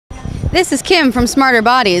This is Kim from Smarter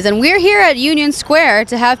Bodies, and we're here at Union Square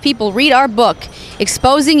to have people read our book,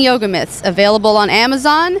 Exposing Yoga Myths, available on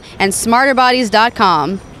Amazon and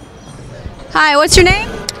smarterbodies.com. Hi, what's your name?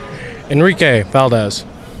 Enrique Valdez.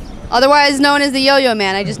 Otherwise known as the Yo-Yo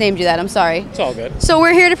Man. I just named you that, I'm sorry. It's all good. So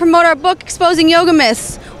we're here to promote our book, Exposing Yoga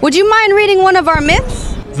Myths. Would you mind reading one of our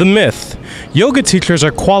myths? The myth. Yoga teachers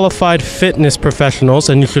are qualified fitness professionals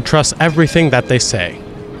and you should trust everything that they say.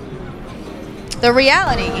 The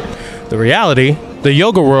reality. The reality. The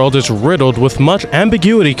yoga world is riddled with much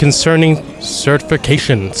ambiguity concerning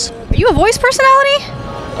certifications. Are you a voice personality?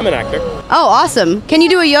 I'm an actor. Oh, awesome. Can you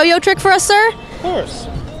do a yo-yo trick for us, sir? Of course.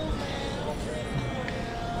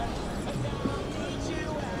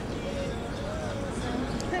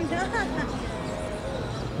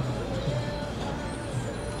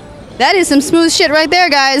 That is some smooth shit right there,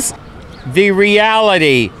 guys. The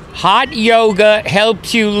reality. Hot yoga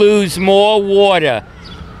helps you lose more water.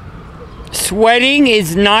 Sweating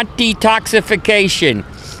is not detoxification.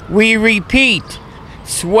 We repeat,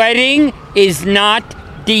 sweating is not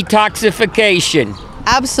detoxification.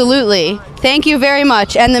 Absolutely. Thank you very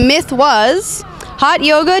much. And the myth was, hot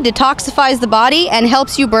yoga detoxifies the body and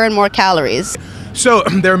helps you burn more calories. So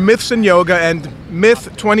there are myths in yoga, and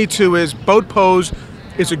myth 22 is boat pose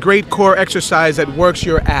is a great core exercise that works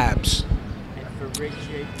your abs.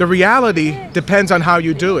 The reality depends on how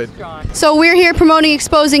you do it. So we're here promoting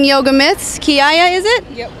Exposing Yoga Myths. Kiaya, is it?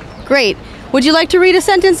 Yep. Great. Would you like to read a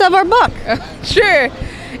sentence of our book? Sure.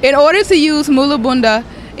 In order to use Mula Bandha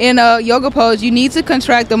in a yoga pose, you need to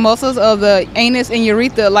contract the muscles of the anus and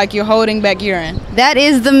urethra like you're holding back urine. That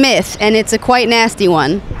is the myth, and it's a quite nasty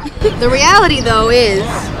one. The reality, though, is...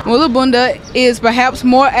 Mula Bandha is perhaps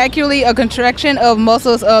more accurately a contraction of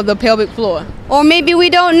muscles of the pelvic floor. Or maybe we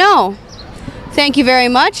don't know. Thank you very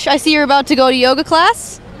much. I see you're about to go to yoga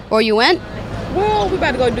class. Or you went? Well, we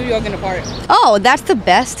about to go do yoga in the park. Oh, that's the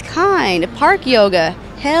best kind. Park yoga.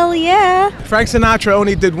 Hell yeah. Frank Sinatra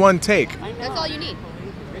only did one take. That's all you need.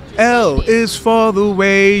 L is for the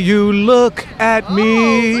way you look at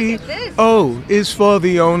me. Look at this. O is for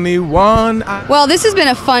the only one. Well, this has been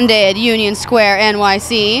a fun day at Union Square,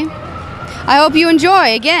 NYC. I hope you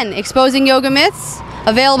enjoy, again, Exposing Yoga Myths,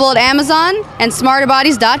 available at Amazon and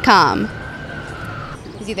smarterbodies.com.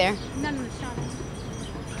 Is he there? No, shot.